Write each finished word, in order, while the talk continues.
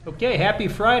Okay, happy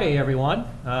Friday, everyone.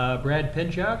 Brad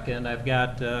Pinchuk, and I've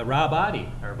got Rob Oddie,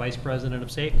 our Vice President of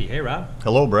Safety. Hey, Rob.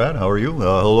 Hello, Brad. How are you?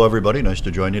 Hello, everybody. Nice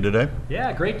to join you today.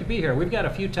 Yeah, great to be here. We've got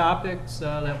a few topics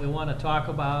that we want to talk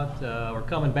about. We're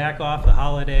coming back off the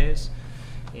holidays,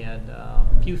 and a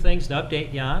few things to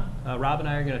update you on. Rob and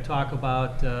I are going to talk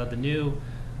about the new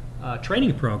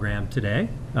training program today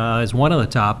as one of the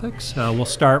topics. We'll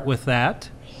start with that.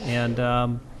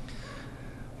 And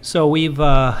so we've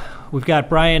got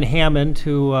Brian Hammond,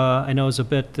 who I know is a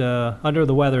bit under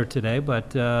the weather today, but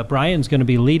Brian's going to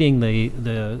be leading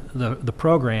the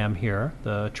program here,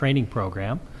 the training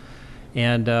program,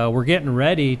 and we're getting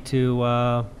ready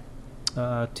to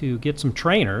get some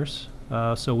trainers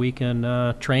so we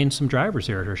can train some drivers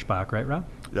here at Hirschbach, right, Rob?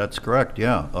 That's correct,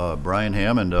 yeah. Brian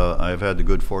Hammond, I've had the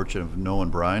good fortune of knowing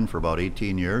Brian for about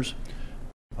 18 years.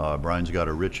 Brian's got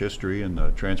a rich history in the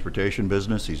transportation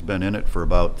business. He's been in it for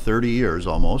about 30 years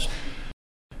almost.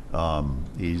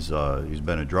 He's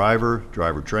been a driver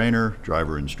trainer,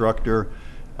 driver instructor.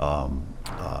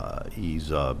 He's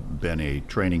been a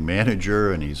training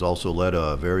manager, and he's also led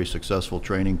a very successful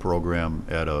training program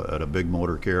at a big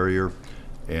motor carrier.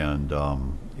 And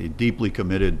he's deeply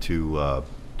committed to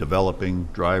developing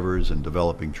drivers and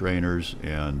developing trainers,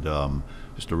 and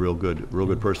just a real good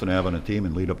person to have on a team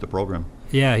and lead up the program.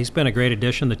 Yeah, he's been a great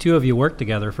addition. The two of you worked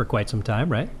together for quite some time,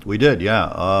 right? We did,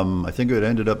 yeah. I think it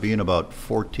ended up being about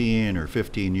 14 or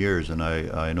 15 years, and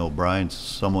I know Brian's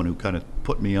someone who kind of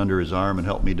put me under his arm and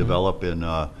helped me develop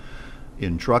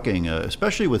in trucking,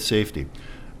 especially with safety.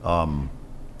 He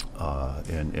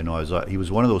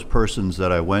was one of those persons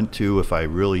that I went to if I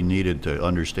really needed to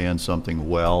understand something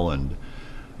well and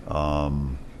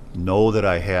know that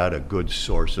I had a good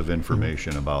source of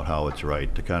information about how it's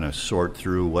right, to kind of sort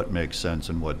through what makes sense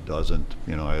and what doesn't.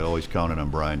 You know, I always counted on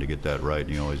Brian to get that right, and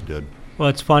he always did. Well,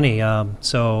 it's funny.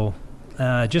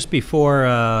 Just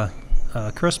before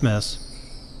Christmas,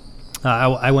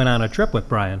 I went on a trip with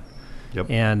Brian. Yep.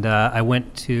 And I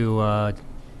went to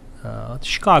the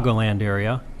Chicagoland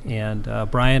area, and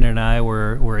Brian and I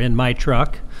were in my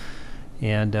truck.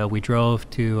 And we drove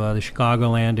to the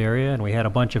Chicagoland area, and we had a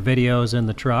bunch of videos in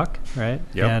the truck, right?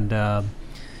 Yep.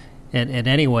 And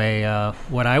anyway,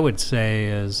 what I would say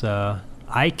is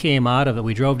I came out of it.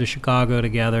 We drove to Chicago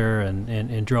together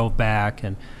and drove back,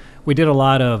 and we did a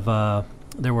lot of,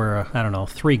 there were,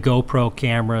 3 GoPro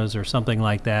cameras or something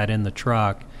like that in the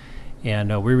truck,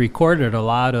 and we recorded a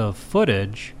lot of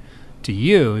footage to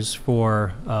use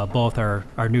for both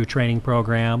our new training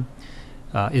program,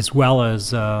 as well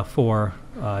as for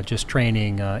just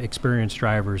training experienced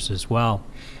drivers as well.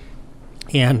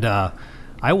 And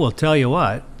I will tell you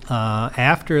what,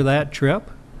 after that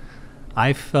trip,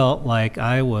 I felt like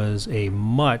I was a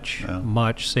much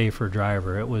safer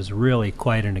driver. It was really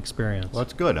quite an experience. Well,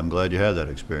 that's good. I'm glad you had that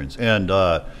experience. And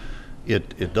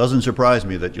it doesn't surprise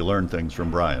me that you learned things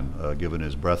from Brian, given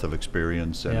his breadth of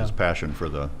experience and his passion for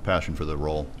the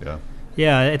role. Yeah.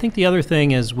 Yeah, I think the other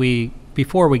thing is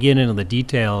before we get into the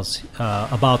details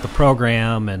about the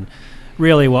program, and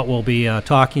really what we'll be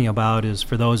talking about is,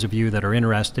 for those of you that are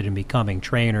interested in becoming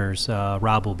trainers,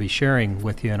 Rob will be sharing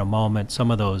with you in a moment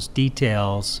some of those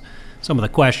details, some of the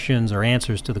questions or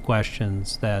answers to the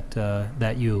questions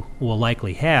that you will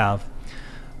likely have.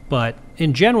 But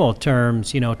in general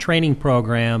terms, training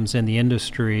programs in the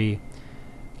industry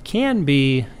can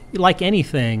be like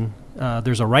anything.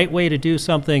 There's a right way to do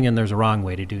something and there's a wrong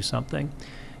way to do something.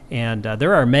 And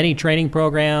there are many training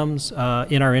programs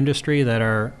in our industry that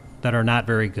are not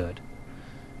very good.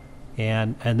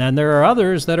 And then there are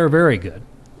others that are very good.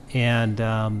 And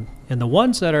the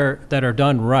ones that are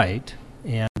done right,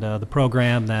 and the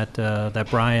program that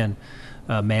Brian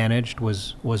managed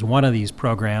was one of these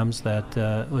programs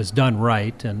that was done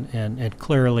right and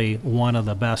clearly one of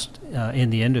the best in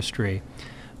the industry.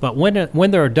 But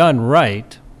when they're done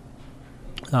right,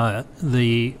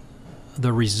 the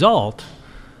result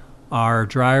are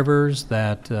drivers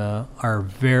that are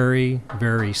very,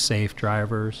 very safe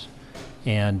drivers,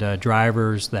 and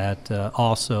drivers that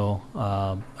also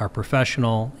are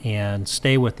professional and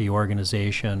stay with the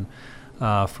organization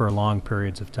for long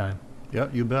periods of time. Yeah,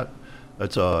 you bet.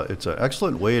 It's an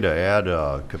excellent way to add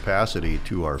capacity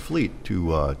to our fleet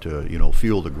to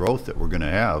fuel the growth that we're going to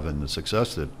have and the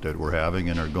success that we're having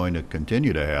and are going to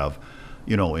continue to have,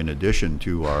 in addition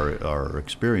to our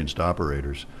experienced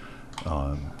operators.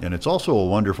 And it's also a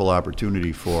wonderful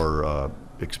opportunity for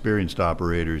experienced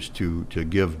operators to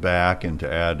give back and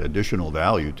to add additional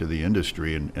value to the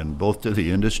industry, and both to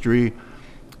the industry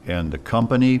and the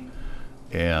company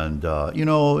And,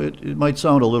 it might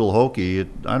sound a little hokey.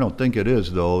 I don't think it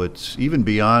is, though. It's even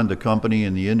beyond the company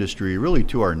and the industry, really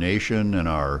to our nation and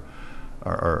our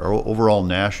overall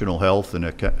national health and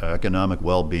economic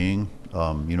well-being.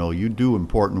 You do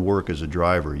important work as a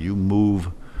driver. You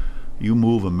move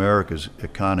America's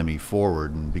economy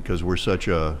forward, and because we're such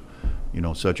a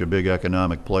big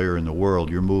economic player in the world,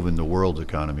 you're moving the world's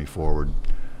economy forward.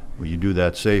 When you do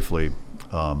that safely,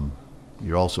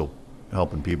 you're also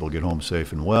helping people get home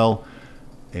safe and well.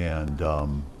 And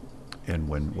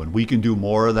when we can do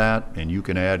more of that, and you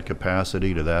can add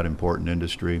capacity to that important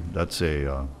industry, that's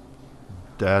a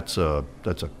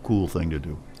cool thing to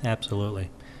do. Absolutely.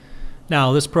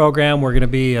 Now, this program, we're going to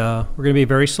be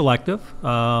very selective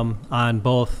on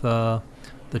both the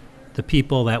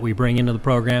people that we bring into the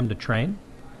program to train,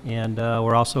 and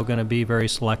we're also going to be very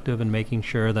selective in making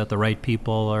sure that the right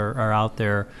people are out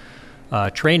there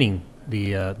training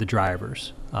the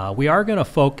drivers. We are going to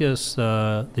focus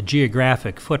the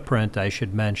geographic footprint, I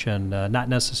should mention, not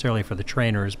necessarily for the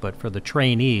trainers, but for the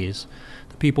trainees,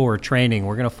 the people we're training.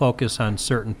 We're going to focus on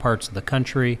certain parts of the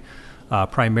country,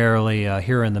 primarily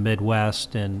here in the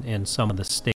Midwest and in some of the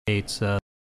states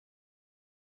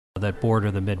that border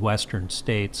the Midwestern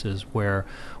states is where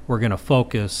we're going to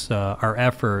focus our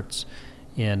efforts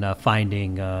in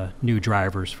finding new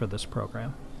drivers for this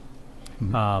program.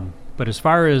 Mm-hmm. But as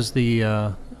far as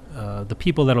the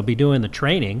people that'll be doing the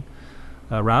training,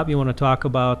 Rob, you want to talk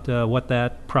about what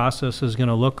that process is going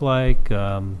to look like?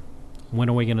 When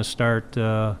are we going to start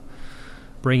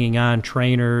bringing on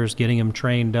trainers, getting them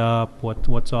trained up?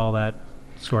 What's all that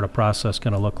sort of process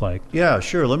going to look like? Yeah,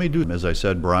 sure. Let me do. As I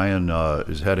said, Brian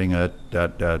is heading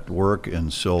at work,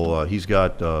 and so he's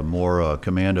got more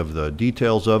command of the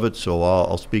details of it. So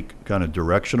I'll speak kind of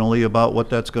directionally about what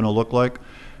that's going to look like.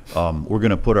 We're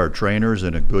going to put our trainers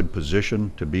in a good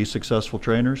position to be successful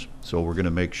trainers. So we're going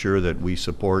to make sure that we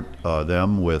support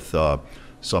them with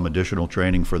some additional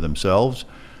training for themselves,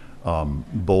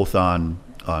 both on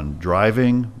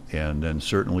driving and then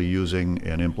certainly using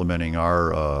and implementing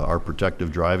our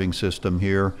protective driving system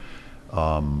here.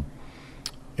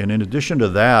 And in addition to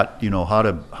that, how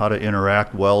to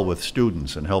interact well with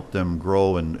students and help them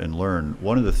grow and learn.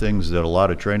 One of the things that a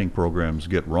lot of training programs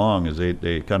get wrong is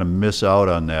they kind of miss out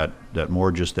on that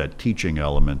more just that teaching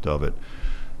element of it.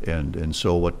 And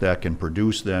so what that can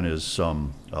produce then is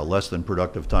some less than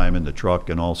productive time in the truck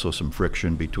and also some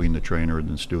friction between the trainer and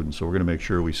the student. So we're going to make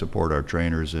sure we support our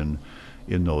trainers in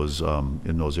those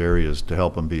areas to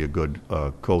help them be a good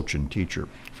coach and teacher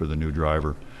for the new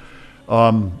driver.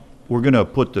 We're going to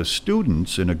put the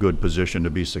students in a good position to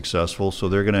be successful, so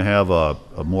they're going to have a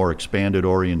more expanded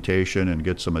orientation and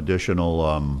get some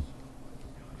additional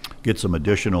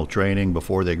training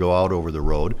before they go out over the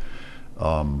road.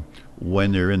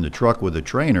 When they're in the truck with a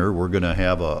trainer, we're going to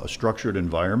have a structured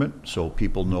environment so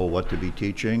people know what to be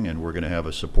teaching, and we're going to have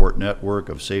a support network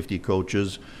of safety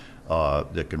coaches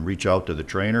that can reach out to the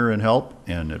trainer and help,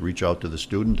 and reach out to the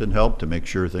student and help to make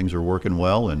sure things are working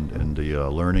well and the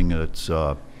learning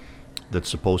that's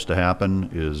supposed to happen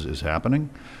is happening.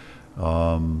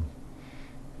 I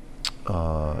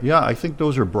think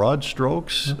those are broad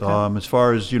strokes. Okay. As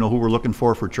far as who we're looking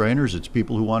for trainers, it's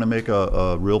people who want to make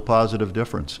a real positive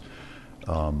difference.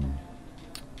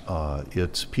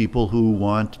 It's people who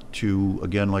want to,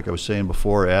 again, like I was saying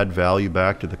before, add value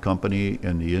back to the company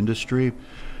and the industry.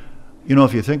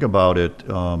 If you think about it,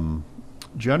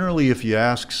 generally if you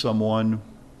ask someone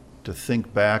to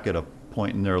think back at a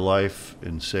point in their life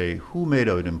and say, who made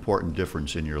an important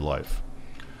difference in your life?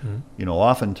 Mm-hmm.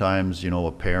 Oftentimes,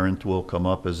 a parent will come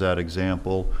up as that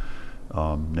example,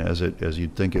 as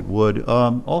you'd think it would.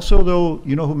 Also, though,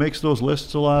 who makes those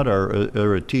lists a lot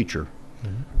are a teacher,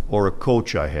 mm-hmm. or a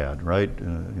coach I had, right?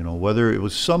 Whether it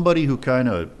was somebody who kind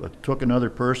of took another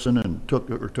person and took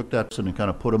that person and kind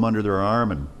of put them under their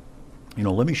arm and,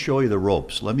 let me show you the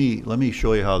ropes. Let me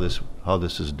show you how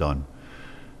this is done.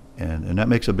 And that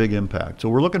makes a big impact. So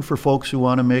we're looking for folks who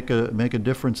want to make a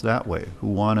difference that way, who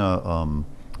want to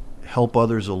help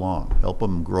others along, help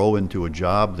them grow into a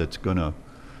job that's going to,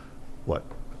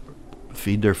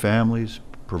 feed their families,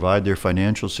 provide their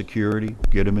financial security,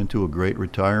 get them into a great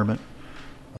retirement,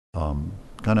 kind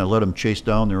of let them chase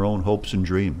down their own hopes and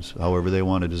dreams, however they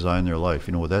want to design their life.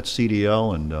 With that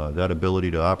CDL and that ability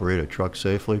to operate a truck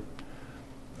safely,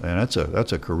 and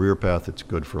that's a career path that's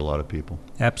good for a lot of people.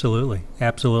 Absolutely.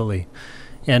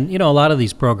 And a lot of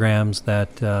these programs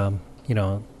that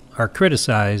are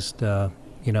criticized,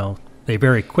 they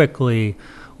very quickly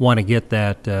want to get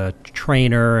that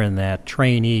trainer and that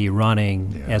trainee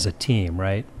running as a team,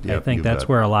 right? Yep, I think that's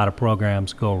where a lot of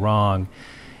programs go wrong.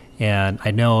 And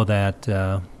I know that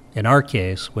in our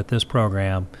case, with this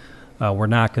program, we're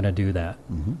not going to do that.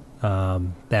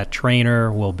 That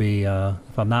trainer will be,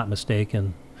 if I'm not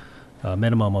mistaken, a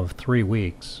minimum of 3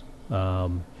 weeks.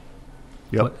 Making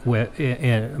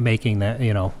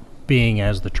that, being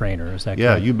as the trainer. Is that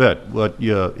Yeah, correct? you bet.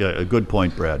 Yeah, a good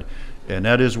point, Brad. And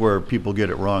that is where people get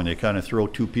it wrong. They kind of throw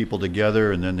two people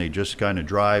together, and then they just kind of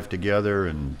drive together,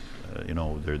 and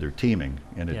they're teaming.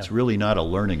 And it's really not a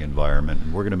learning environment.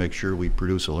 And we're going to make sure we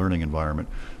produce a learning environment.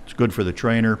 It's good for the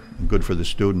trainer and good for the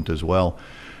student as well.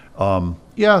 So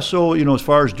as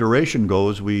far as duration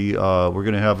goes, we're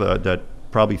going to have that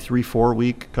probably 3-4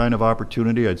 week kind of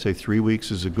opportunity. I'd say 3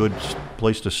 weeks is a good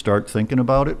place to start thinking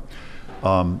about it.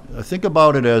 Think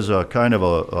about it as a kind of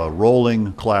a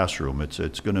rolling classroom.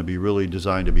 It's going to be really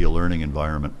designed to be a learning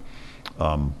environment.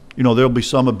 There'll be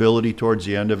some ability towards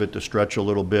the end of it to stretch a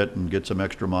little bit and get some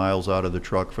extra miles out of the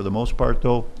truck. For the most part,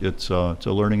 though, it's a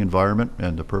learning environment,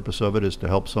 and the purpose of it is to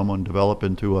help someone develop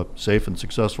into a safe and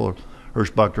successful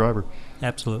Hirschbach driver.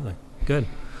 Absolutely. Good.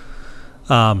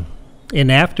 And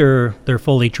after they're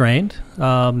fully trained,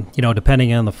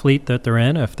 depending on the fleet that they're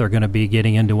in, if they're going to be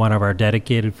getting into one of our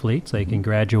dedicated fleets, they can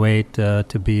graduate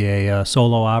to be a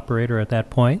solo operator at that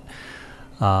point.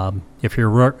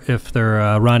 If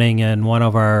they're running in one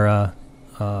of our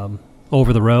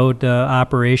over-the-road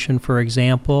operation, for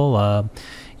example,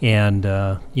 and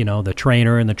the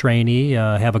trainer and the trainee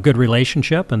have a good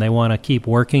relationship and they want to keep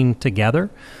working together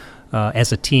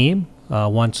as a team.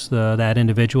 Once that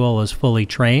individual is fully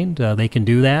trained, they can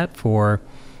do that for,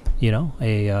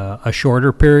 a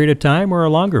shorter period of time or a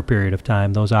longer period of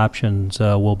time. Those options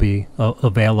will be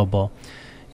available.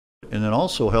 And it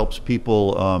also helps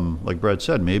people, like Brad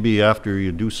said, maybe after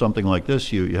you do something like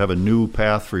this, you have a new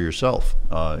path for yourself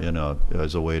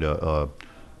as a way to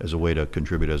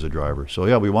contribute as a driver. So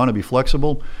yeah, we want to be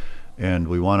flexible. And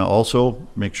we want to also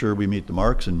make sure we meet the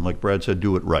marks, and like Brad said,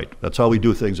 do it right. That's how we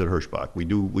do things at Hirschbach.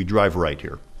 We drive right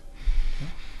here.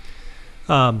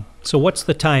 So what's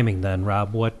the timing then,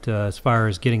 Rob? What as far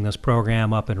as getting this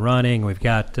program up and running? We've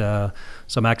got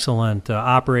some excellent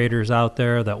operators out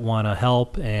there that want to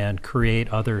help and create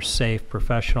other safe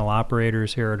professional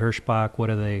operators here at Hirschbach. What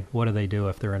do they do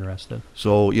if they're interested?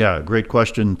 So yeah, great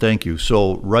question. Thank you.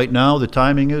 So right now the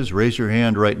timing is raise your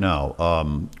hand right now.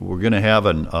 We're going to have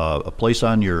a place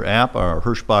on your app, our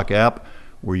Hirschbach app,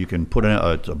 where you can put in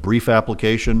a brief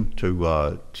application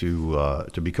to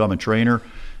become a trainer.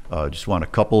 Just want a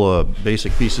couple of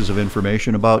basic pieces of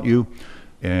information about you,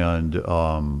 and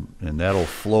that'll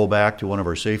flow back to one of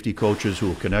our safety coaches who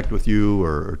will connect with you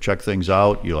or check things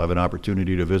out. You'll have an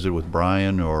opportunity to visit with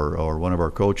Brian or one of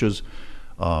our coaches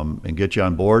and get you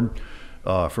on board.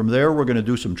 From there, we're going to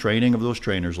do some training of those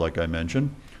trainers, like I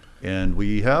mentioned, and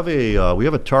we have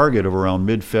a target of around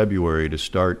mid-February to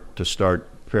start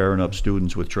pairing up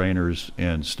students with trainers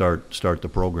and start the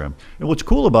program. And what's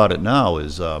cool about it now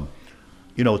is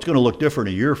it's going to look different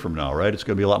a year from now, right? It's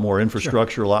going to be a lot more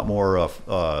infrastructure, sure. A lot more, it's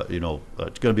going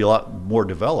to be a lot more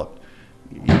developed.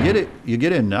 You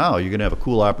get in now, you're going to have a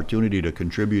cool opportunity to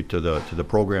contribute to the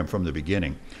program from the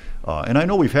beginning. And I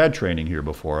know we've had training here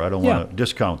before. I don't want to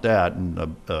discount that,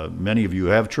 and many of you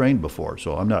have trained before.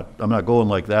 So I'm not going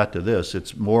like that to this.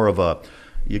 It's more of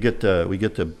we get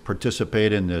to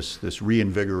participate in this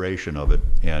reinvigoration of it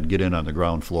and get in on the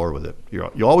ground floor with it.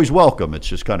 You're always welcome. It's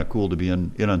just kind of cool to be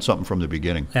in on something from the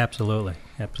beginning. Absolutely.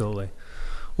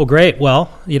 Well, great.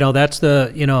 Well, that's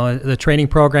the training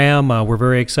program. We're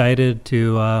very excited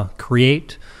to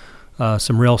create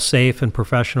some real safe and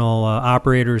professional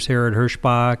operators here at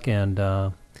Hirschbach,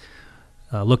 and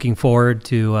looking forward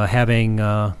to having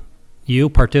you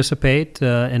participate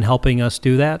in helping us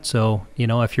do that. So,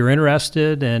 if you're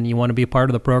interested and you want to be a part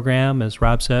of the program, as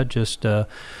Rob said, just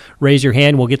raise your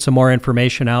hand. We'll get some more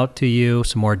information out to you,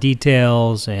 some more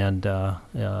details, and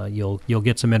you'll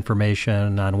get some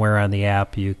information on where on the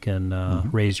app you can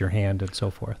raise your hand and so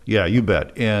forth. Yeah, you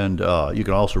bet. And you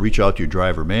can also reach out to your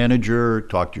driver manager,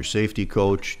 talk to your safety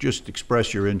coach, just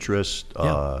express your interest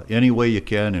any way you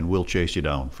can, and we'll chase you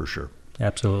down for sure.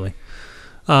 Absolutely.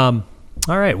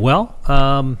 All right.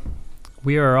 Well,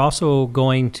 we are also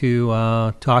going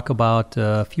to talk about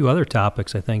a few other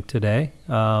topics, I think, today.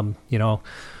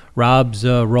 Rob's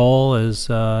role as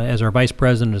our Vice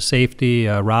President of Safety.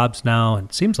 Rob's now,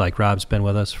 it seems like Rob's been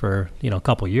with us for, a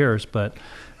couple years, but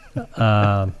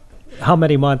how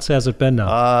many months has it been now?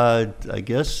 I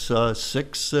guess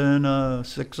 6 and a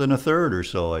third or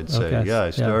so, I'd say. Okay. Yeah, I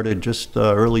started just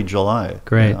early July.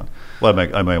 Great. Yeah. Well,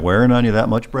 am I wearing on you that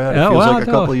much, Brad? It feels like a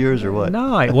couple of years or what?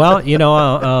 No,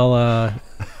 I'll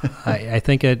I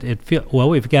think it feel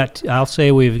well. I'll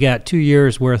say we've got 2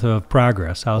 years worth of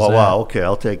progress. How's that? Wow. Okay,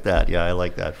 I'll take that. Yeah, I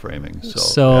like that framing.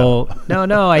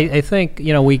 No. I think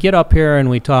we get up here and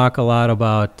we talk a lot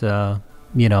about that.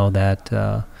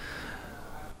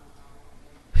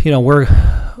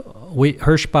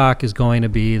 Hirschbach is going to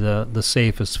be the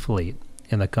safest fleet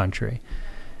in the country,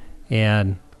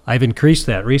 and I've increased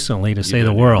that recently to say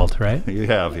the world, right? You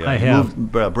have, yeah. I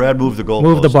have. Brad moved the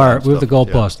goalpost. Move the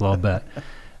goalpost a little bit.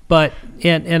 But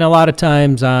and a lot of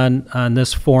times on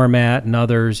this format and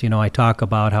others, I talk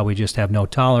about how we just have no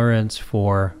tolerance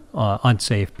for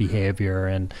unsafe behavior,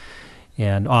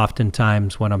 and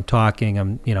oftentimes when I'm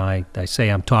talking, I say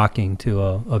I'm talking to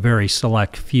a very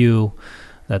select few.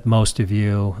 That most of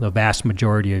you, the vast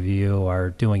majority of you, are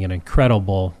doing an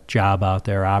incredible job out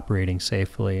there operating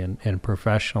safely and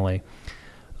professionally.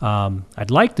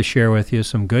 I'd like to share with you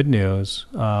some good news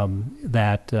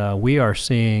that we are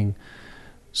seeing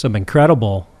some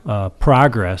incredible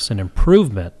progress and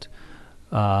improvement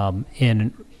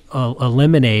in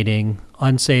eliminating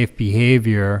unsafe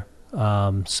behavior.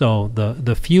 So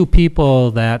the few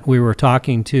people that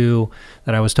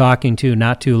I was talking to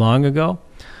not too long ago,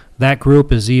 that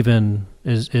group is even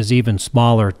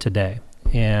smaller today,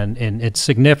 and it's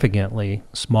significantly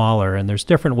smaller. And there's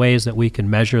different ways that we can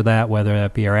measure that, whether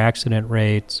that be our accident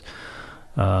rates,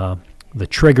 the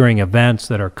triggering events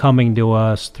that are coming to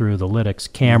us through the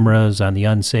Lytx cameras on the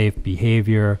unsafe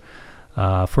behavior.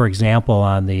 For example,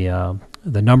 on the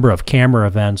number of camera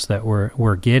events that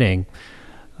we're getting.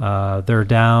 They're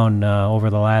down over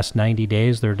the last 90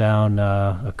 days. They're down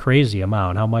a crazy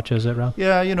amount. How much is it, Rob?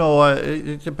 Yeah,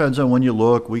 it depends on when you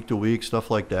look, week to week,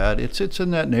 stuff like that. It's in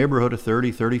that neighborhood of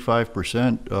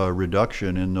 30-35%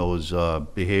 reduction in those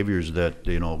behaviors that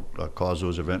cause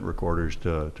those event recorders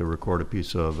to record a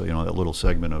piece of that little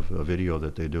segment of video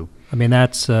that they do. I mean,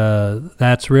 that's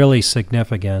really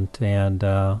significant, and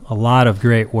a lot of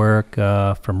great work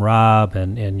from Rob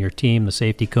and your team, the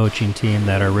safety coaching team,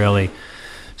 that are really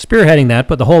spearheading that,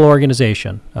 but the whole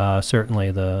organization,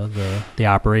 certainly the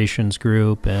operations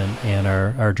group and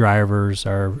our drivers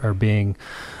are being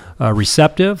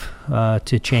receptive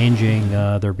to changing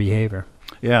their behavior.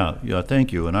 Yeah,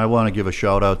 thank you. And I want to give a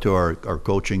shout out to our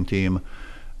coaching team.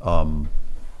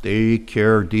 They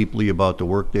care deeply about the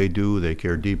work they do. They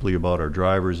care deeply about our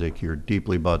drivers. They care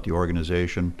deeply about the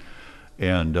organization,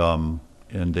 and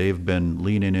they've been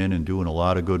leaning in and doing a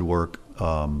lot of good work.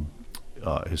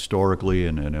 Historically,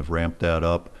 and have ramped that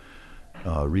up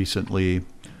recently.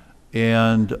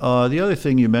 And the other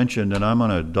thing you mentioned, and I'm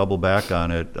going to double back on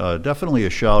it, definitely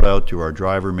a shout out to our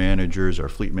driver managers, our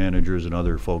fleet managers, and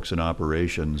other folks in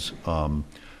operations. None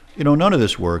of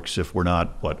this works if we're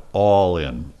not all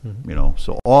in. Mm-hmm.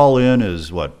 So all in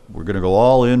is we're going to go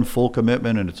all in, full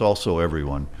commitment, and it's also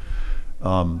everyone.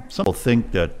 Some people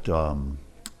think that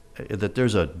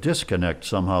there's a disconnect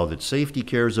somehow, that safety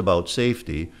cares about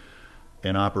safety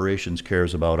and operations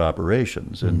cares about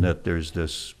operations, and that there's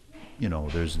this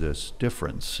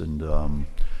difference, and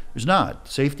there's not.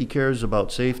 Safety cares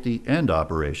about safety and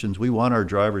operations. We want our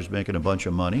drivers making a bunch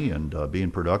of money and being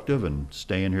productive and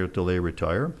staying here till they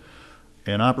retire,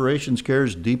 and operations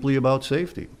cares deeply about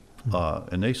safety,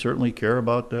 and they certainly care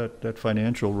about that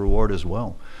financial reward as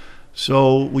well.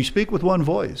 So we speak with one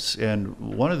voice, and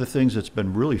one of the things that's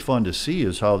been really fun to see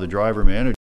is how the driver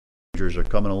managers are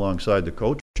coming alongside the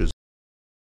coaches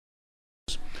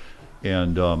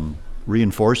and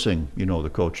reinforcing,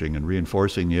 the coaching, and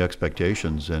reinforcing the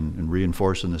expectations, and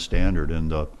reinforcing the standard,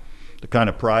 and the kind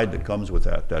of pride that comes with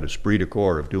that esprit de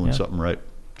corps of doing something right.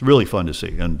 It's really fun to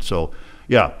see. And so,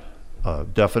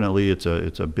 definitely, it's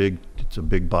a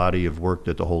big body of work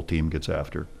that the whole team gets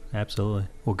after. Absolutely.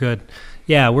 Well, good.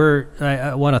 Yeah,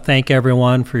 I want to thank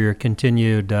everyone for your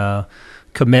continued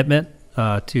commitment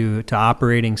to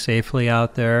operating safely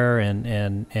out there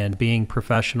and being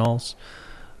professionals.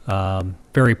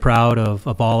 Very proud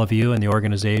of all of you and the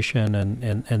organization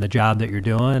and the job that you're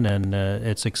doing, and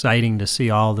it's exciting to see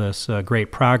all this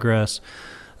great progress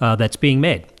that's being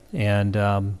made. And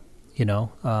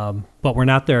but we're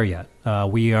not there yet.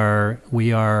 We are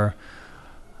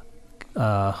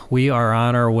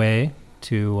on our way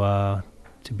to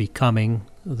becoming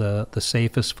the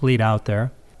safest fleet out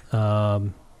there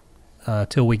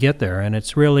till we get there, and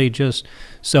it's really just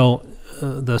so.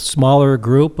 The smaller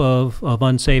group of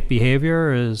unsafe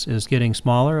behavior is getting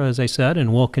smaller, as I said,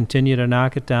 and we'll continue to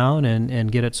knock it down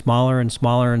and get it smaller and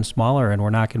smaller and smaller, and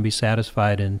we're not going to be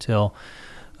satisfied until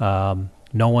no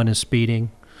one is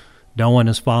speeding, no one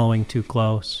is following too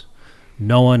close,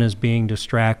 no one is being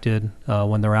distracted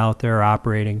when they're out there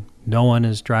operating, no one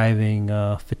is driving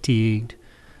fatigued.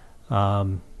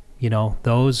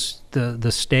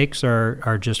 the stakes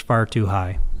are just far too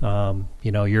high.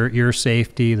 Your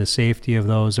safety, the safety of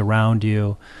those around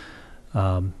you,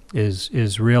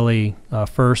 is really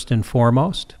first and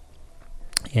foremost.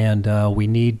 And we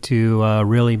need to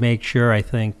really make sure, I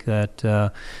think,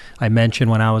 that I mentioned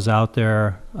when I was out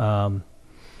there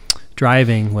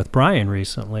driving with Brian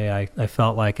recently, I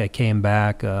felt like I came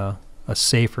back a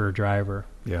safer driver.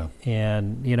 Yeah.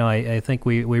 And, I think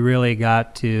we really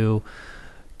got to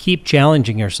keep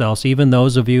challenging ourselves, even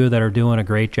those of you that are doing a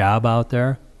great job out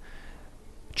there.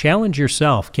 Challenge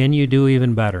yourself. Can you do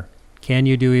even better? Can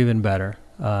you do even better?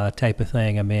 Type of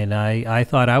thing. I mean, I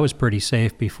thought I was pretty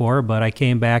safe before, but I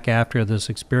came back after this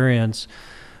experience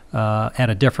at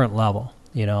a different level.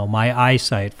 My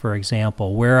eyesight, for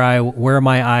example, where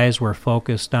my eyes were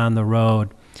focused on the road,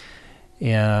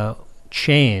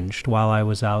 changed while I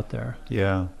was out there.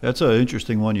 Yeah, that's an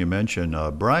interesting one you mentioned.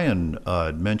 Brian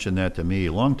mentioned that to me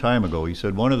a long time ago. He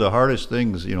said one of the hardest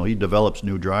things, he develops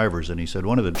new drivers, and he said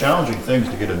one of the challenging things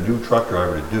to get a new truck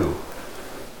driver to do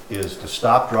is to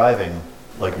stop driving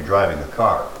like you're driving a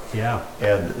car. Yeah.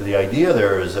 And the idea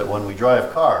there is that when we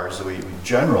drive cars, we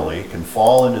generally can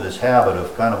fall into this habit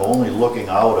of kind of only looking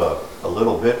out a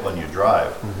little bit when you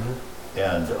drive. Mm-hmm.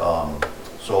 And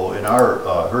so in our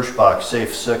Hirschbach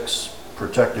Safe 6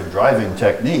 protective driving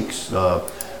techniques,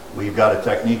 we've got a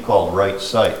technique called right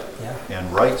sight. Yeah.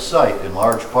 And right sight, in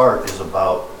large part, is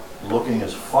about looking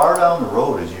as far down the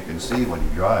road as you can see when you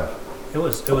drive. It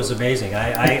was amazing.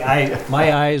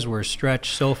 My eyes were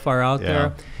stretched so far out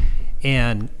there,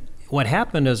 and what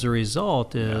happened as a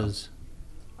result is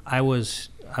I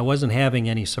wasn't having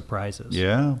any surprises.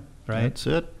 Yeah, right. That's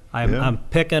it. I'm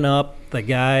picking up the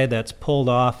guy that's pulled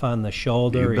off on the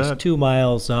shoulder. He's 2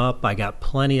 miles up. I got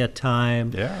plenty of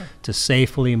time to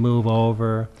safely move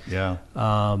over. Yeah.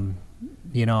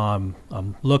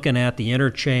 I'm looking at the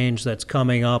interchange that's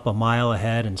coming up a mile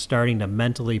ahead and starting to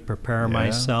mentally prepare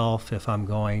myself if I'm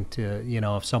going to,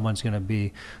 if someone's going to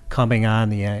be coming on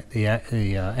the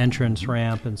entrance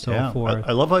ramp and so forth.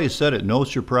 I love how you said it, no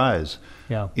surprise.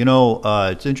 Yeah.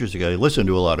 It's interesting. I listen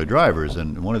to a lot of drivers,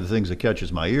 and one of the things that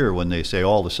catches my ear when they say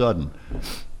all of a sudden,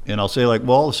 and I'll say like,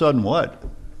 well, all of a sudden what?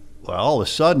 Well, all of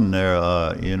a sudden there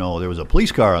was a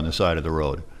police car on the side of the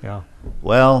road. Yeah.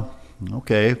 Well,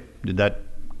 okay. Did that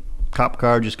cop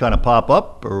car just kind of pop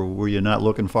up, or were you not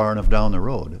looking far enough down the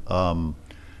road?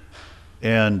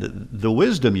 And the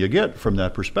wisdom you get from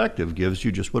that perspective gives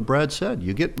you just what Brad said.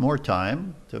 You get more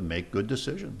time to make good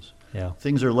decisions. Yeah.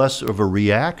 Things are less of a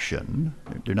reaction.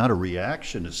 They're not a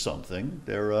reaction to something.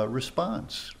 They're a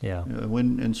response. Yeah.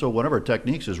 And so one of our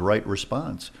techniques is right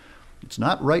response. It's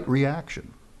not right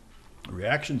reaction.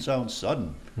 Reaction sounds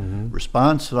sudden. Mm-hmm.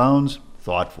 Response sounds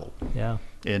thoughtful. Yeah.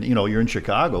 And, you're in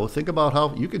Chicago. Think about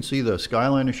how you can see the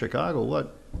skyline of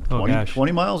Chicago,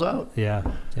 20 miles out? Yeah,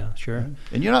 sure.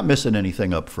 And you're not missing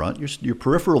anything up front. Your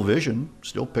peripheral vision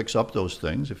still picks up those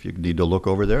things. If you need to look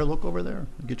over there,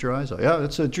 get your eyes out. Yeah,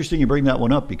 it's interesting you bring that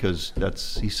one up because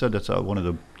he said that's one of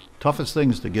the toughest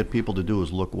things to get people to do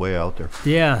is look way out there.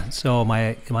 Yeah, so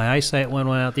my eyesight went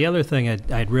out. The other thing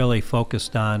I'd really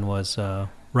focused on was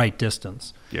right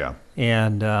distance. Yeah.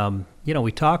 And,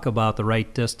 we talk about the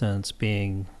right distance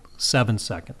being 7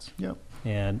 seconds. Yep.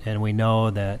 And we know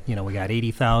that, we got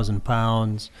 80,000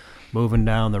 pounds moving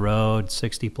down the road,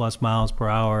 60 plus miles per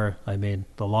hour. I mean,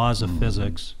 the laws of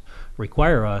physics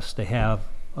require us to have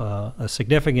a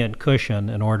significant cushion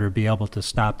in order to be able to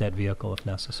stop that vehicle if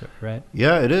necessary, right?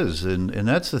 Yeah, it is. And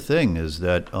that's the thing is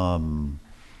that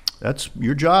that's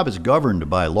your job is governed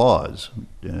by laws.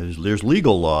 There's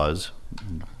legal laws.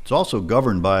 It's also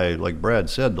governed by, like Brad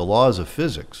said, the laws of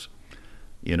physics.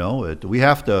 We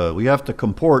have to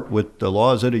comport with the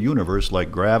laws of the universe,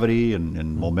 like gravity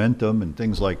and momentum and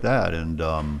things like that.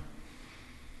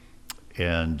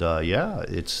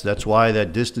 That's why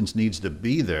that distance needs to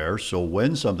be there. So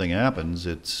when something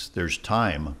happens, there's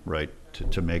time, right,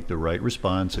 to make the right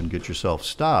response and get yourself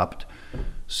stopped,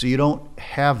 so you don't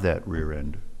have that rear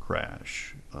end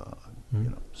crash.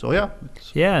 So yeah,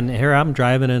 and here I'm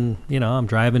driving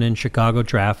in Chicago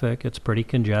traffic. It's pretty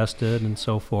congested and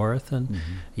so forth, and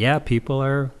people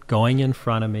are going in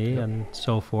front of me and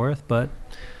so forth, but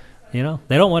they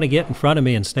don't want to get in front of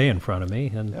me and stay in front of me,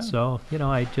 and so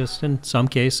I just, in some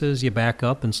cases you back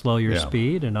up and slow your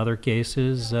speed, in other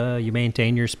cases you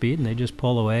maintain your speed and they just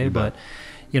pull away. But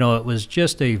it was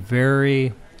just a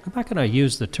very, I'm not going to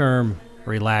use the term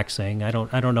relaxing. I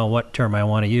don't know what term I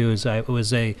want to use.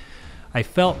 I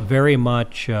felt very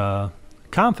much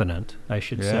confident, I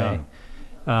should say,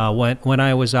 when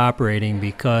I was operating,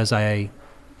 because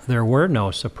there were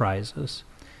no surprises.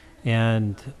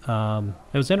 And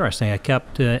it was interesting. I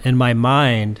kept in my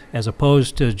mind, as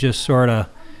opposed to just sort of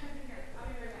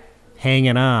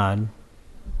hanging on,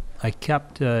 I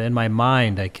kept in my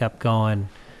mind. I kept going.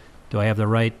 Do I have the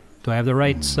right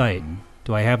sight?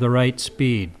 Do I have the right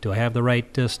speed? Do I have the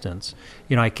right distance?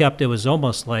 I kept. It was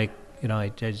almost like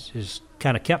I just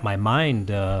kind of kept my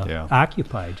mind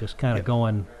occupied, just kind of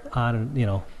going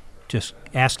on. Just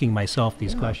asking myself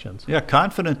these questions. Yeah,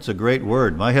 confidence is a great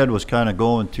word. My head was kind of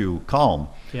going to calm.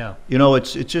 Yeah.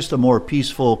 It's just a more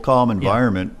peaceful, calm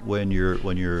environment when you're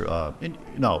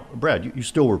now, Brad, you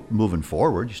still were moving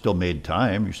forward. You still made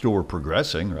time. You still were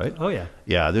progressing, right? Oh yeah.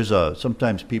 Yeah.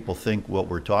 Sometimes people think what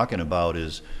we're talking about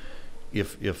is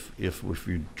if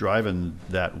you're driving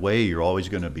that way, you're always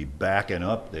going to be backing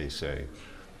up. They say.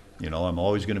 I'm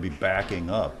always going to be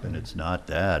backing up, and it's not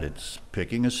that. It's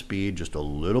picking a speed just a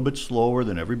little bit slower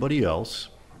than everybody else,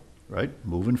 right?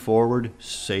 Moving forward,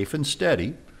 safe and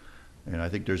steady. And I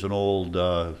think there's an old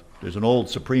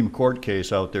Supreme Court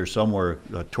case out there somewhere,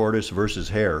 tortoise versus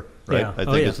hare, right? Yeah. I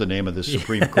think it's the name of this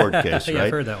Supreme Court case, right? Yeah,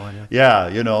 I've heard that one. Yeah,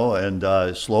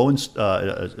 and slow and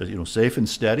safe and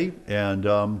steady, and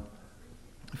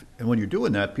when you're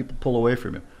doing that, people pull away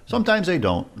from you. Sometimes they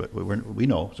don't, but we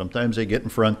know. Sometimes they get in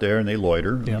front there and they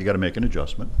loiter. Yeah. You got to make an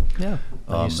adjustment. Yeah,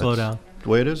 you slow down. The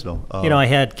way it is, though. I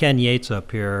had Ken Yates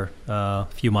up here a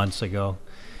few months ago,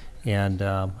 and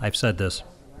I've said this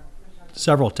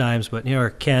several times, but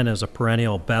Ken is a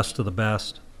perennial best of the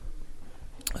best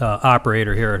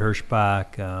operator here at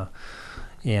Hirschbach,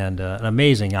 and an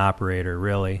amazing operator.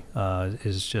 Really,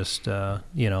 is just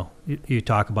you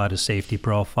talk about his safety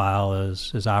profile,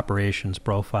 his operations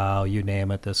profile, you name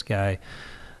it. This guy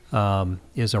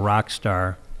is a rock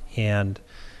star, and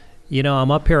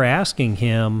I'm up here asking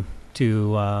him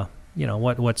to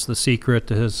what's the secret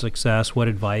to his success? What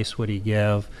advice would he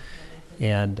give?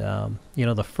 And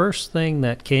the first thing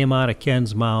that came out of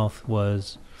Ken's mouth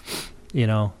was,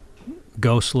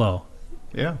 go slow.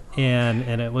 Yeah. And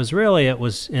and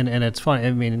it's fun.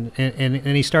 I mean, and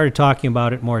he started talking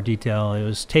about it in more detail. It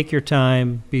was take your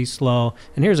time, be slow.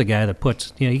 And here's a guy that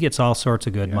puts, he gets all sorts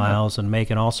of good miles and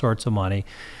making all sorts of money.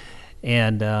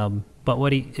 And but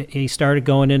what he started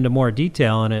going into more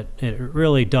detail, and it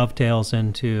really dovetails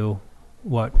into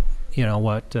what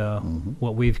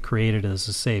we've created as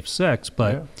a Safe Six.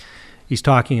 But he's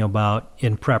talking about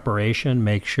in preparation,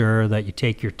 make sure that you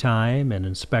take your time and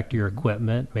inspect your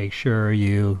equipment. Make sure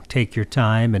you take your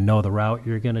time and know the route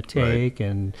you're going to take, Right.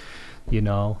 and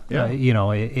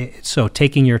so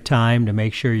taking your time to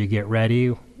make sure you get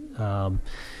ready.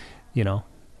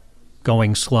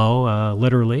 Going slow,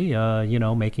 literally,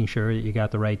 making sure that you got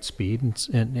the right speed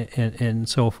and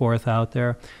so forth out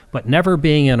there, but never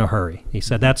being in a hurry. He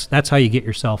said that's how you get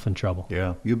yourself in trouble.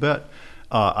 Yeah, you bet.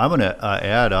 I'm going to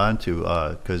add on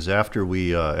to because after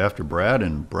Brad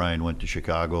and Brian went to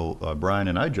Chicago, Brian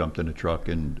and I jumped in a truck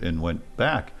and went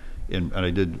back, and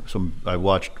I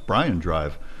watched Brian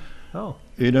drive. Oh,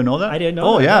 you didn't know that? I didn't know.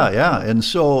 Oh, that. yeah. And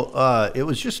so it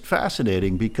was just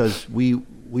fascinating because we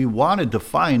wanted to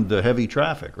find the heavy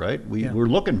traffic, right? We're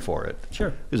looking for it.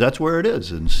 Sure. Because that's where it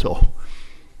is. And so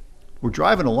we're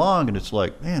driving along, and it's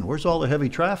like, man, where's all the heavy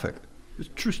traffic? It's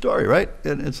a true story, right?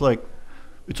 And it's like,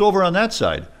 it's over on that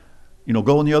side,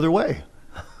 going the other way.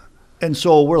 And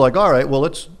so we're like, all right, well,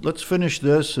 let's finish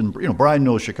this. And Brian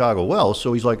knows Chicago well,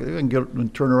 so he's like, I can get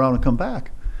and turn around and come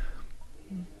back.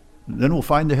 And then we'll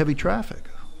find the heavy traffic.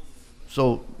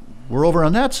 So we're over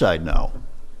on that side now.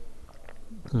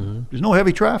 Mm-hmm. There's no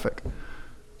heavy traffic.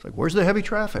 It's like, where's the heavy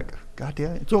traffic? God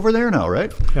damn, it's over there now,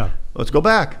 right? Yeah. Let's go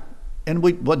back. And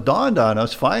what dawned on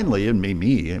us finally, and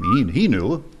me, I mean, he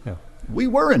knew. Yeah. We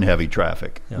were in heavy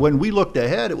traffic. Yeah. When we looked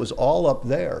ahead, it was all up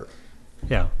there.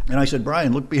 Yeah. And I said,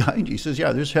 Brian, look behind you. He says,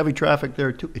 yeah, there's heavy traffic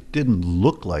there too. It didn't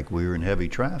look like we were in heavy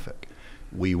traffic.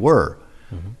 We were.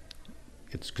 Mm-hmm.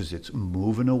 It's because it's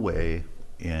moving away,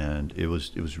 and it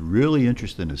was really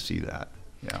interesting to see that.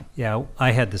 Yeah. Yeah,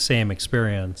 I had the same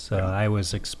experience. I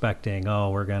was expecting,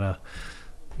 we're gonna,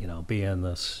 be in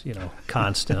this,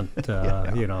 constant,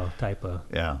 type of.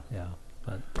 Yeah. Yeah.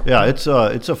 But, yeah,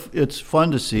 it's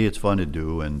fun to see. It's fun to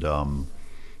do, and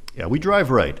we drive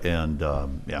right, and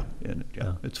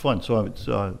it's fun. So it's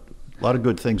a lot of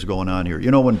good things going on here.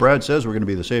 When Brad says we're going to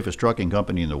be the safest trucking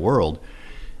company in the world,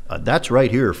 that's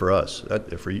right here for us.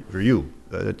 For you,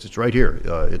 it's right here.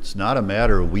 It's not a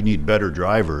matter of we need better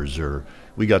drivers or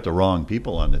we got the wrong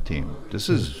people on the team.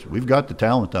 We've got the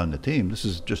talent on the team. This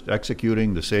is just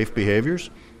executing the safe behaviors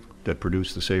that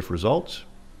produce the safe results,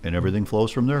 and everything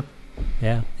flows from there.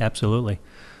 Yeah, absolutely.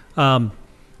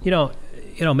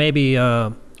 Maybe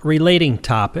relating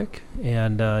topic,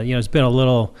 and it's been a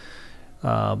little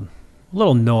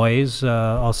little noise,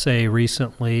 I'll say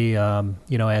recently,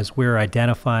 as we're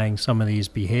identifying some of these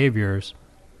behaviors,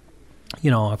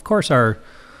 of course our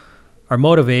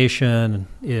motivation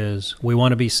is we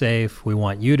want to be safe, we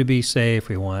want you to be safe,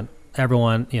 we want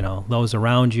everyone, those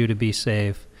around you to be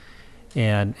safe.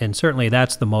 And certainly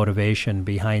that's the motivation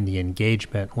behind the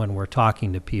engagement when we're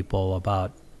talking to people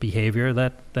about behavior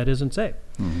that isn't safe.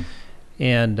 Mm-hmm.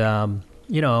 And,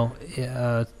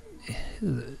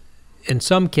 in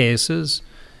some cases,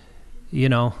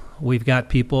 we've got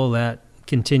people that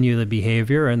continue the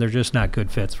behavior and they're just not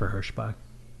good fits for Hirschbach,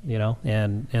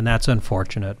 and that's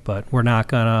unfortunate. But we're not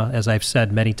going to, as I've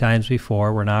said many times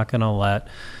before, we're not going to let,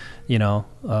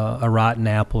 a rotten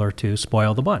apple or two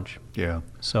spoil the bunch. Yeah.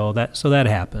 So that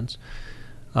happens.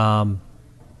 In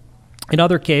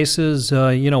other cases,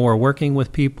 we're working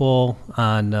with people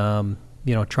on,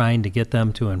 trying to get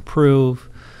them to improve.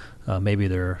 Maybe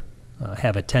they're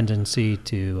have a tendency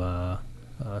to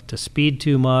speed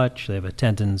too much. They have a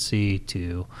tendency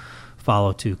to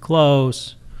follow too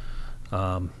close.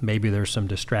 Maybe there's some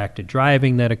distracted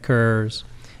driving that occurs,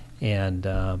 and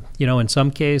in some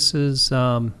cases,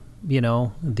 the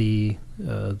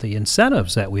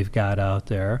incentives that we've got out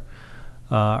there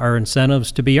are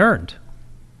incentives to be earned,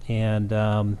 and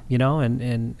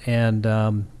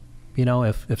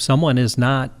if someone is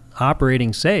not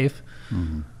operating safe,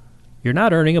 mm-hmm. you're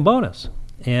not earning a bonus.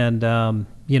 And,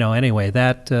 anyway,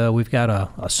 that we've got a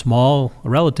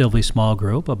relatively small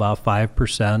group, about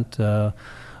 5%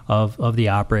 of the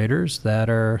operators that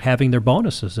are having their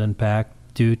bonuses impact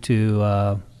due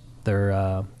to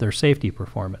their safety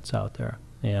performance out there.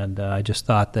 And I just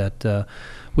thought that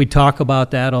we'd talk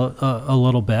about that a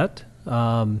little bit.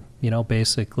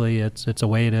 Basically it's a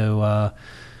way to,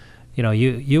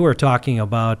 you were talking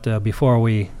about, before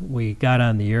we got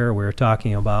on the air, we were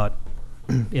talking about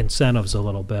incentives a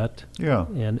little bit. Yeah.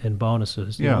 And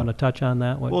bonuses. Do you want to touch on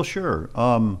that? Well, sure.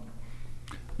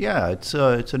 It's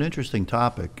an interesting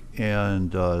topic,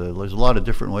 and there's a lot of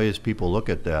different ways people look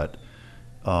at that.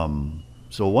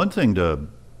 So one thing to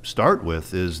start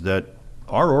with is that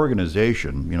our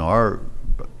organization,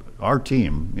 our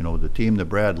team, the team that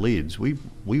Brad leads,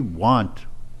 you want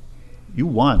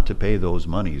to pay those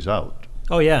monies out.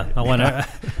 Oh yeah, I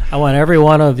want every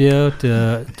one of you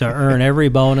to earn every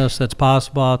bonus that's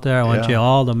possible out there. I want you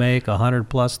all to make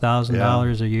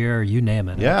 $100,000+ a year, you name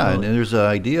it. Yeah, absolutely. And there's an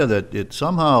idea that it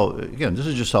somehow, again, this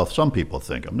is just how some people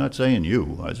think. I'm not saying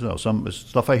you. I just know some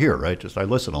stuff I hear, right? Just I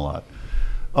listen a lot.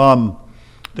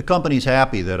 The company's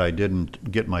happy that I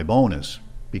didn't get my bonus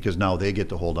because now they get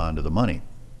to hold on to the money.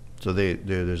 So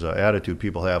there's an attitude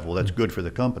people have, well, that's good for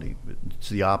the company. It's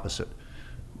the opposite.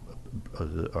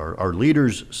 Our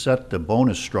leaders set the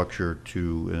bonus structure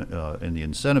and the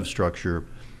incentive structure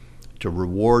to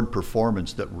reward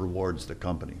performance that rewards the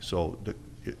company. So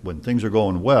when things are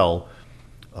going well,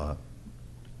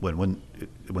 when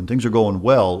things are going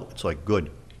well, it's like, good,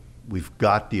 we've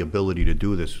got the ability to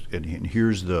do this, and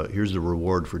here's the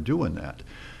reward for doing that.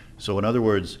 So in other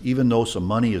words, even though some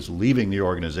money is leaving the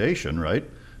organization, right,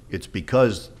 it's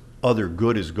because other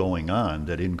good is going on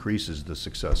that increases the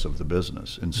success of the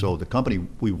business. And so the company,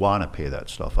 we want to pay that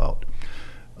stuff out.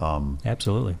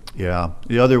 Absolutely. Yeah.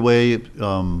 The other way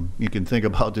you can think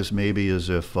about this maybe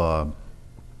is if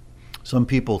some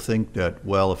people think that,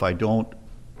 well, if I don't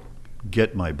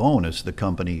get my bonus, the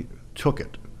company took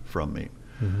it from me.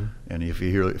 Mm-hmm. And if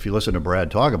you listen to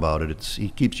Brad talk about it, he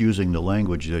keeps using the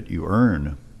language that you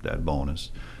earn that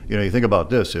bonus. You think about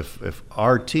this, if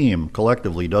our team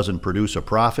collectively doesn't produce a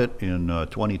profit in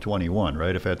 2021,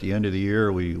 right? If at the end of the year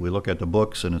we look at the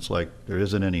books and it's like there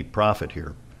isn't any profit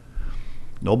here,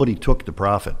 nobody took the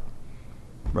profit,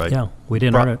 right? Yeah, we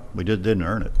didn't earn it. We didn't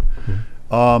earn it.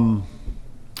 Mm-hmm.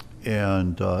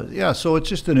 So it's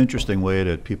just an interesting way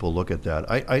that people look at that.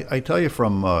 I tell you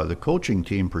from the coaching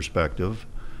team perspective,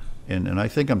 and I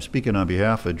think I'm speaking on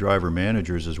behalf of driver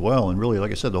managers as well, and really,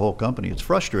 like I said, the whole company, it's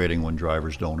frustrating when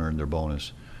drivers don't earn their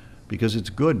bonus because it's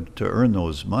good to earn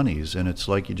those monies, and it's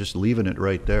like you're just leaving it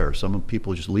right there. Some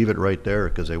people just leave it right there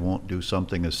because they won't do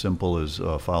something as simple as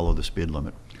follow the speed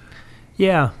limit.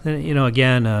 Yeah,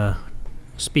 again,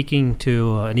 speaking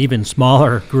to an even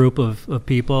smaller group of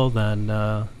people than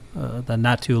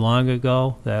not too long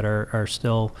ago that are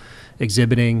still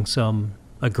exhibiting some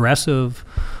aggressive,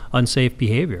 unsafe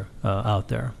behavior out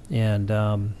there. And,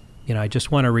 I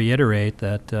just want to reiterate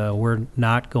that we're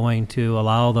not going to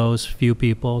allow those few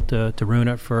people to ruin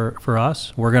it for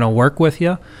us. We're going to work with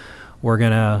you. We're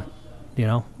going to,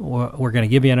 we're going to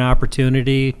give you an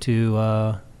opportunity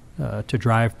to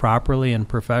drive properly and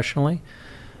professionally.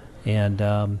 And,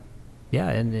 Yeah,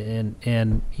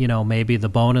 and you know, maybe the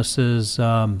bonuses,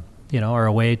 you know, are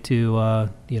a way to,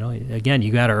 you know, again,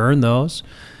 you got to earn those.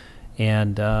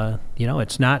 And, you know,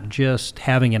 it's not just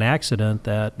having an accident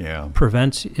that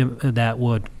prevents, that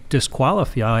would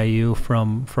disqualify you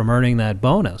from earning that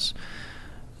bonus.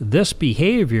 This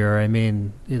behavior, I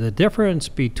mean, the difference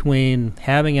between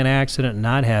having an accident and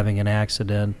not having an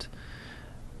accident,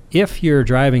 if you're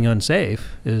driving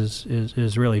unsafe,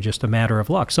 is really just a matter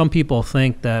of luck. Some people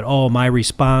think that, oh, my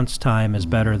response time is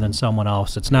better than someone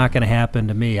else. It's not going to happen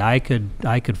to me. I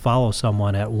could follow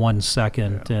someone at 1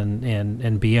 second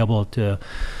and be able to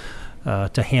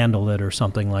handle it or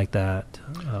something like that.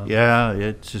 Yeah,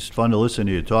 it's just fun to listen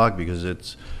to you talk because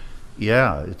it's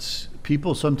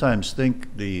people sometimes think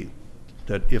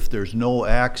that if there's no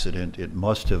accident, it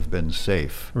must have been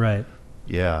safe. Right.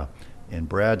 Yeah. And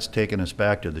Brad's taken us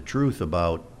back to the truth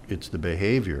about it's the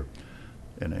behavior.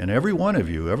 And every one of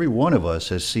you, every one of us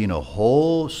has seen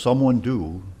someone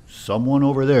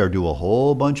over there do a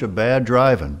whole bunch of bad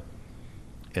driving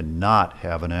and not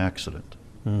have an accident.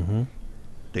 Mm-hmm.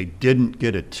 They didn't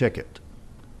get a ticket.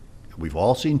 We've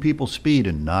all seen people speed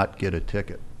and not get a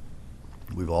ticket.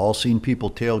 We've all seen people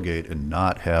tailgate and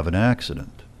not have an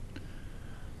accident.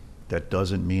 That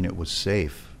doesn't mean it was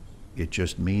safe. It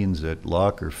just means that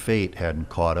luck or fate hadn't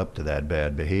caught up to that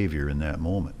bad behavior in that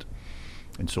moment.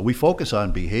 And so we focus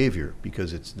on behavior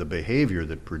because it's the behavior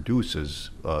that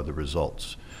produces the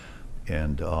results.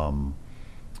 And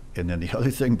then the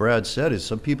other thing Brad said is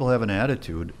some people have an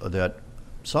attitude that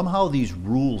somehow these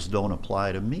rules don't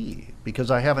apply to me because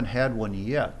I haven't had one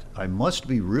yet. I must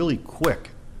be really quick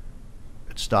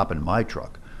at stopping my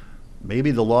truck.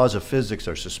 Maybe the laws of physics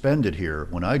are suspended here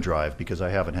when I drive because I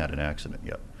haven't had an accident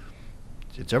yet.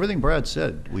 It's everything Brad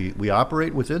said. We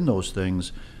operate within those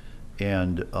things,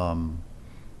 and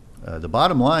the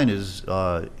bottom line is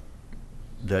that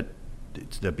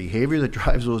it's the behavior that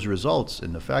drives those results,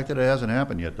 and the fact that it hasn't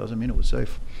happened yet doesn't mean it was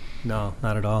safe. No,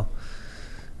 not at all.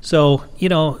 So, you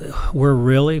know, we're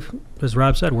really, as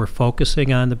Rob said, we're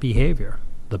focusing on the behavior.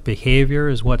 The behavior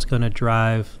is what's going to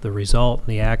drive the result in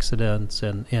the accidents,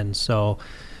 and so,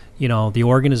 you know, the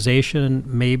organization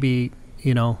maybe,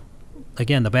 you know,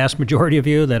 again, the vast majority of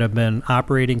you that have been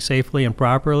operating safely and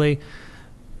properly,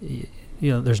 you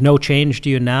know, there's no change to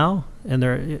you now, and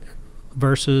there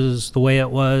versus the way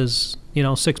it was, you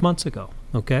know, 6 months ago.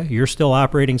 Okay, you're still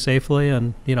operating safely,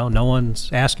 and you know, no one's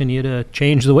asking you to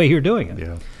change the way you're doing it.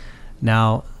 Yeah.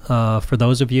 Now, for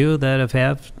those of you that have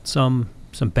had some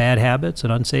bad habits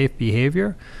and unsafe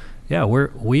behavior, yeah,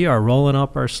 we are rolling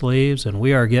up our sleeves and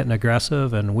we are getting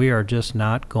aggressive, and we are just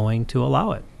not going to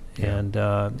allow it. Yeah. And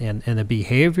the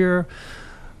behavior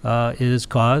is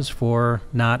cause for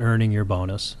not earning your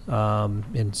bonus.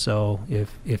 And so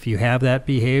if you have that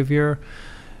behavior,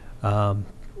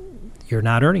 you're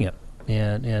not earning it.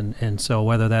 And so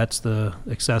whether that's the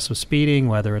excessive speeding,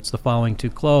 whether it's the following too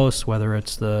close, whether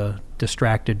it's the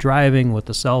distracted driving with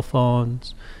the cell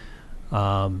phones,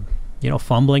 you know,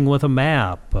 fumbling with a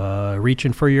map,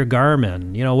 reaching for your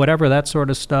Garmin, you know, whatever that sort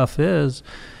of stuff is,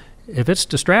 if it's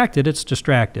distracted, it's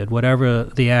distracted, whatever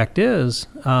the act is.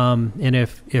 And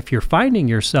if you're finding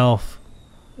yourself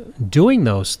doing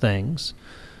those things,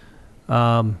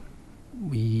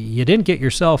 you didn't get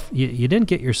yourself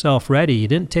ready. You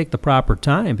didn't take the proper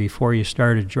time before you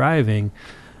started driving.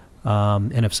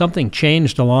 And if something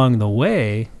changed along the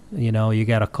way, you know, you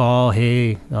got a call,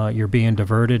 hey, you're being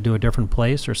diverted to a different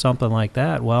place or something like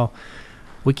that. Well,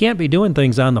 we can't be doing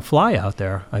things on the fly out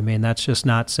there. I mean, that's just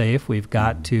not safe. We've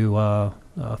got to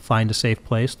find a safe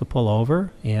place to pull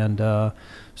over and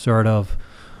sort of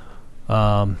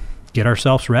get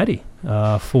ourselves ready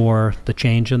for the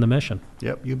change in the mission.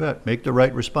 Yep, you bet. Make the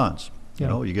right response. You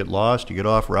know, you get lost, you get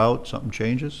off route, something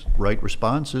changes. Right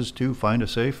response is to find a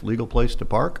safe, legal place to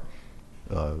park,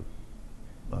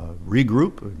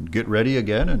 regroup, and get ready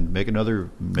again, and make another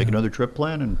trip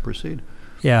plan and proceed.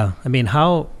 Yeah, I mean,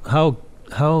 how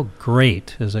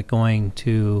great is it going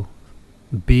to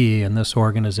be in this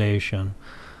organization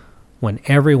when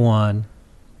everyone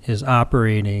is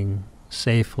operating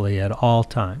safely at all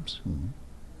times?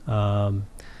 Mm-hmm.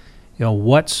 You know,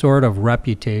 what sort of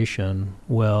reputation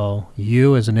will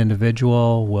you as an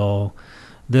individual, will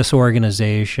this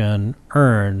organization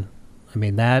earn? I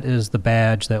mean, that is the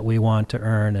badge that we want to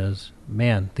earn is,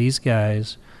 man, these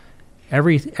guys,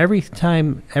 every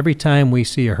time we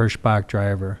see a Hirschbach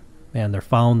driver, man, they're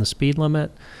following the speed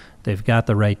limit, they've got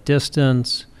the right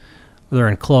distance, they're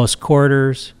in close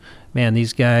quarters. Man,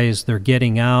 these guys, they're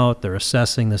getting out, they're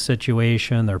assessing the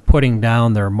situation, they're putting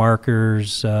down their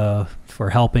markers for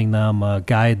helping them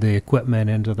guide the equipment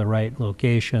into the right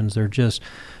locations. They're just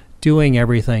doing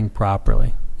everything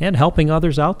properly and helping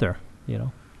others out there.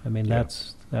 I mean, Yeah.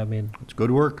 It's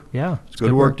good work. Yeah. It's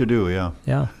good work to do, yeah.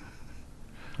 Yeah.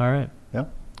 All right. Yeah.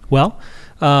 Well,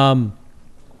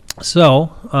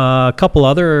 so a couple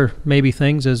other maybe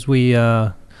things as we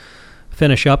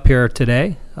finish up here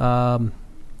today.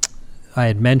 I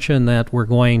had mentioned that we're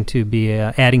going to be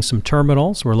adding some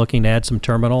terminals. We're looking to add some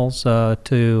terminals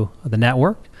to the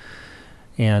network.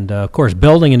 And, of course,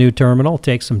 building a new terminal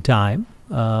takes some time.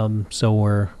 So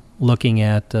we're looking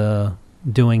at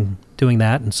doing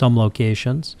that in some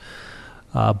locations.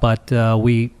 But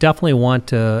we definitely want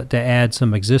to add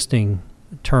some existing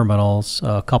terminals,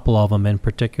 a couple of them in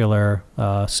particular,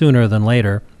 sooner than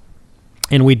later.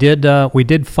 And we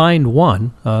did find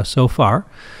one so far.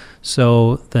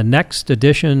 So the next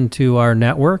addition to our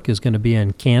network is going to be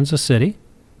in Kansas City.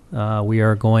 We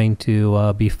are going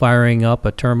to be firing up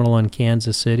a terminal in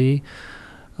Kansas City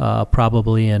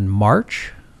probably in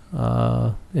March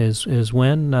is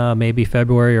when, maybe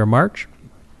February or March.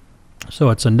 So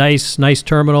it's a nice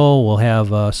terminal. We'll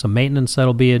have some maintenance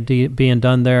that'll be being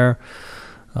done there.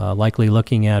 Likely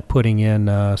looking at putting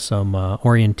in some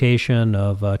orientation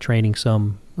of training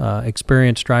some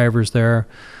experienced drivers there.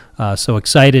 So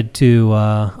excited to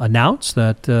announce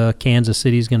that Kansas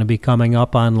City is going to be coming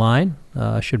up online.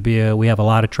 We have a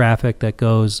lot of traffic that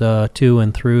goes to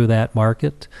and through that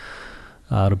market.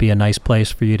 It'll be a nice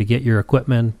place for you to get your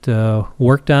equipment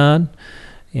worked on,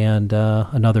 and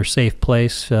another safe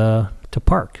place to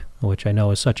park, which I know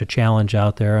is such a challenge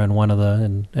out there,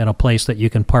 and a place that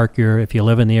you can park if you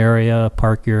live in the area,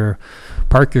 park your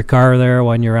car there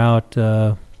when you're out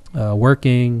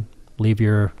working. Leave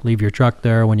your truck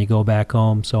there when you go back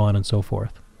home, so on and so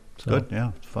forth. So, good,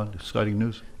 yeah, it's fun, exciting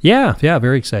news. Yeah,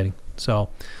 very exciting. So,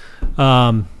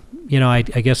 I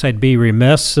guess I'd be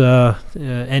remiss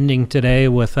ending today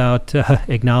without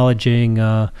acknowledging,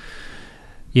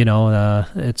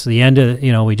 it's the end of,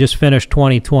 we just finished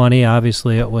 2020.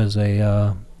 Obviously, it was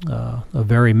a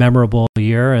very memorable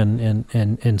year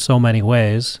in so many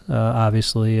ways.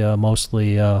 Obviously,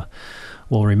 mostly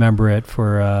we'll remember it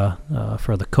for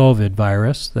the COVID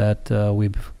virus that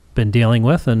we've been dealing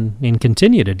with and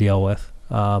continue to deal with.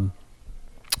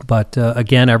 But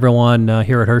again, everyone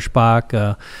here at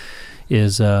Hirschbach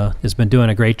has been doing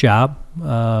a great job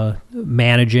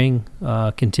managing,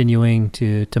 continuing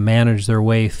to manage their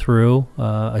way through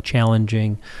a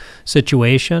challenging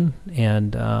situation.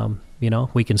 And,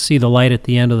 we can see the light at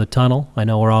the end of the tunnel. I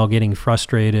know we're all getting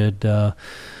frustrated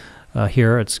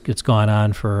here. It's gone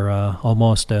on for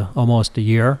almost a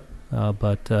year,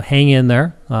 but hang in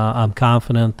there. I'm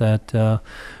confident that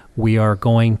we are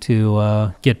going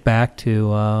to get back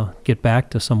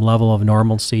to some level of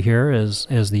normalcy here as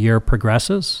the year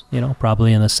progresses.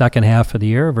 Probably in the second half of the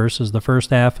year versus the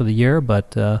first half of the year,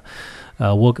 but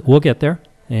we'll get there.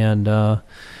 And the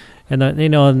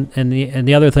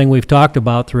other thing we've talked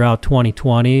about throughout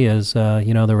 2020 is there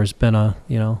has been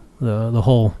the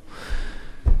whole.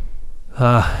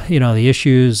 The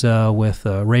issues with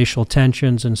racial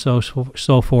tensions and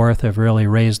so forth have really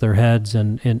raised their heads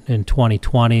in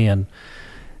 2020. And,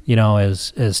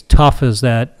 as tough as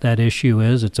that issue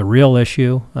is, it's a real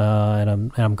issue.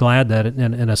 And I'm glad that,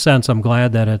 in a sense, I'm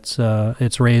glad that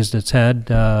it's raised its head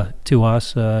to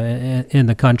us in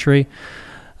the country.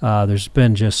 There's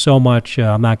been just so much.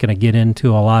 I'm not going to get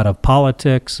into a lot of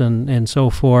politics and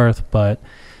so forth, but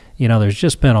there's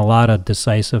just been a lot of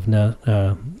divisiveness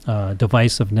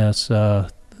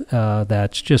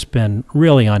that's just been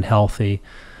really unhealthy.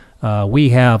 We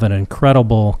have an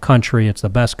incredible country. It's the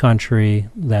best country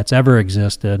that's ever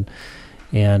existed,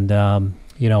 and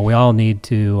we all need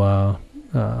to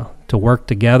work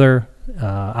together.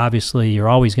 Obviously, you're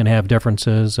always going to have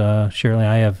differences.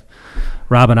 Surely,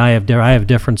 Rob and I have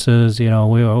differences.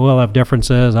 We'll have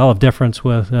differences. I'll have difference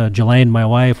with Jelaine, my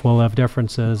wife. We'll have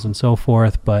differences and so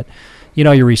forth. But,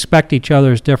 you respect each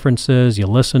other's differences. You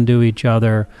listen to each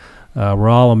other. We're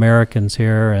all Americans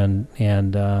here, and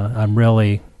I'm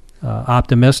really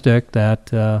optimistic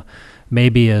that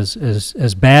maybe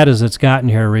as bad as it's gotten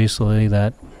here recently,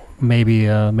 that maybe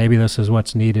this is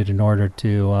what's needed in order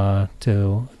to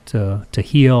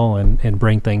heal and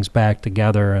bring things back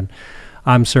together. And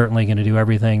I'm certainly going to do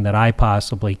everything that I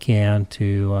possibly can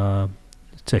to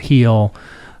heal,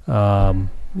 in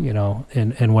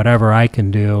whatever I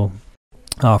can do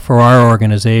for our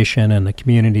organization and the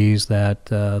communities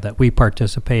that we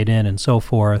participate in and so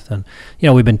forth. And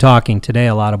we've been talking today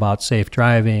a lot about safe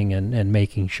driving and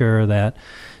making sure that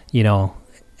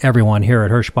everyone here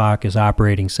at Hirschbach is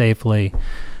operating safely.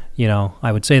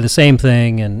 I would say the same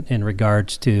thing in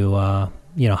regards to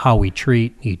how we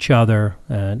treat each other,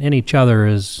 and each other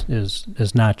is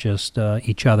not just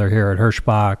each other here at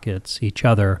Hirschbach. It's each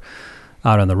other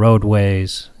out on the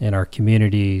roadways, in our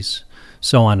communities,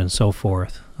 so on and so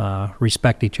forth.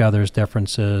 Respect each other's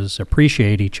differences,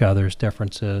 appreciate each other's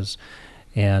differences,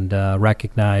 and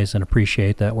recognize and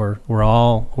appreciate that we're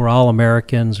all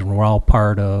Americans, and we're all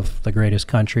part of the greatest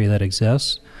country that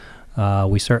exists.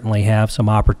 We certainly have some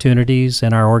opportunities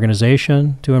in our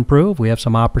organization to improve. We have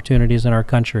some opportunities in our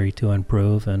country to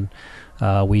improve, and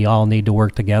we all need to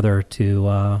work together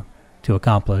to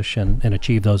accomplish and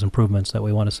achieve those improvements that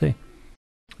we want to see.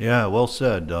 Yeah, well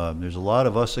said. There's a lot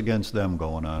of us against them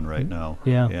going on right now.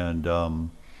 Yeah.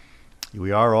 And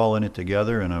we are all in it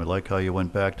together, and I like how you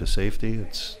went back to safety.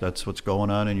 That's what's going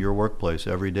on in your workplace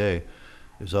every day.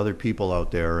 There's other people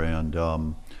out there, and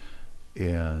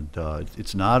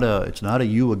it's not a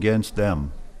you against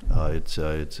them.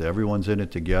 It's everyone's in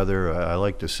it together. I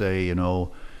like to say,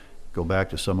 go back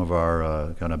to some of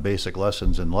our kind of basic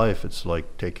lessons in life. It's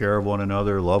like take care of one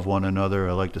another, love one another.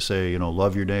 I like to say,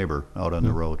 love your neighbor out on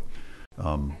the road.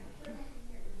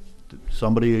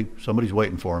 Somebody's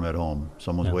waiting for them at home.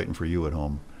 Someone's waiting for you at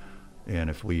home. And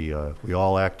if we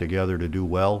all act together to do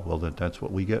well, that's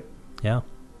what we get. Yeah,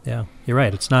 you're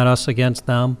right. It's not us against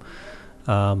them.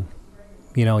 You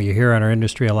hear in our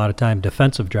industry a lot of time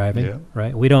defensive driving,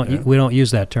 right? We don't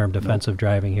use that term defensive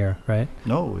driving here, right?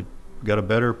 No, we got a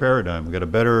better paradigm. We got a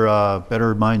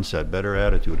better mindset, better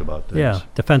attitude about things. Yeah,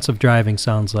 defensive driving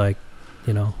sounds like,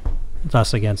 it's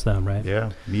us against them, right? Yeah,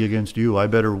 me against you. I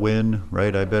better win,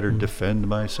 right? I better defend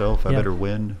myself. I better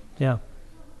win. Yeah.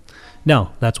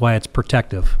 No, that's why it's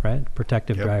protective, right?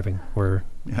 Protective driving. We're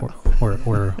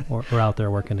out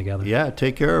there working together. Yeah,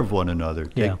 take care of one another.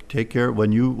 Take care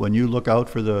when you look out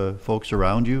for the folks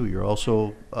around you. You're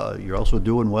also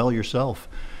doing well yourself.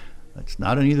 It's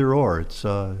not an either or. It's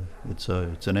an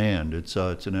and. It's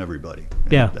an everybody.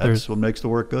 And that's what makes the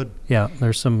work good. Yeah,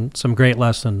 there's some great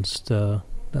lessons to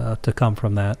come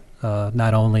from that.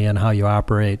 Not only in how you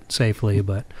operate safely,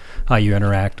 but how you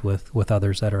interact with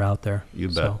others that are out there. You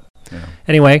bet. So,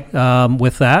 anyway,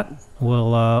 with that,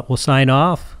 we'll sign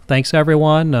off. Thanks,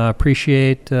 everyone.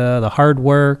 Appreciate the hard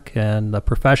work and the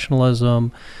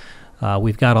professionalism.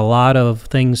 We've got a lot of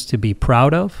things to be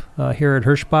proud of here at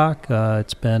Hirschbach.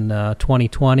 It's been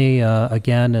 2020,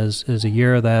 again, is a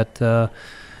year that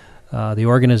the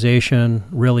organization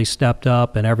really stepped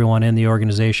up, and everyone in the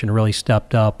organization really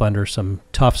stepped up under some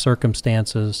tough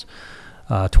circumstances.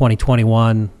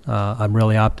 2021, I'm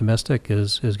really optimistic,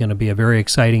 is going to be a very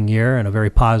exciting year and a very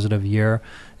positive year,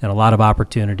 and a lot of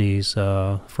opportunities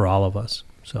for all of us.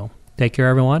 So take care,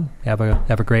 everyone. Have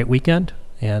a great weekend,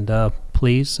 and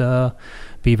please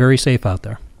be very safe out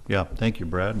there. Yeah, thank you,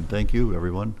 Brad, and thank you,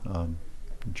 everyone.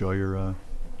 Enjoy your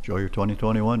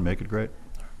 2021. Make it great.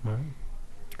 All right.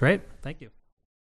 Great. Thank you.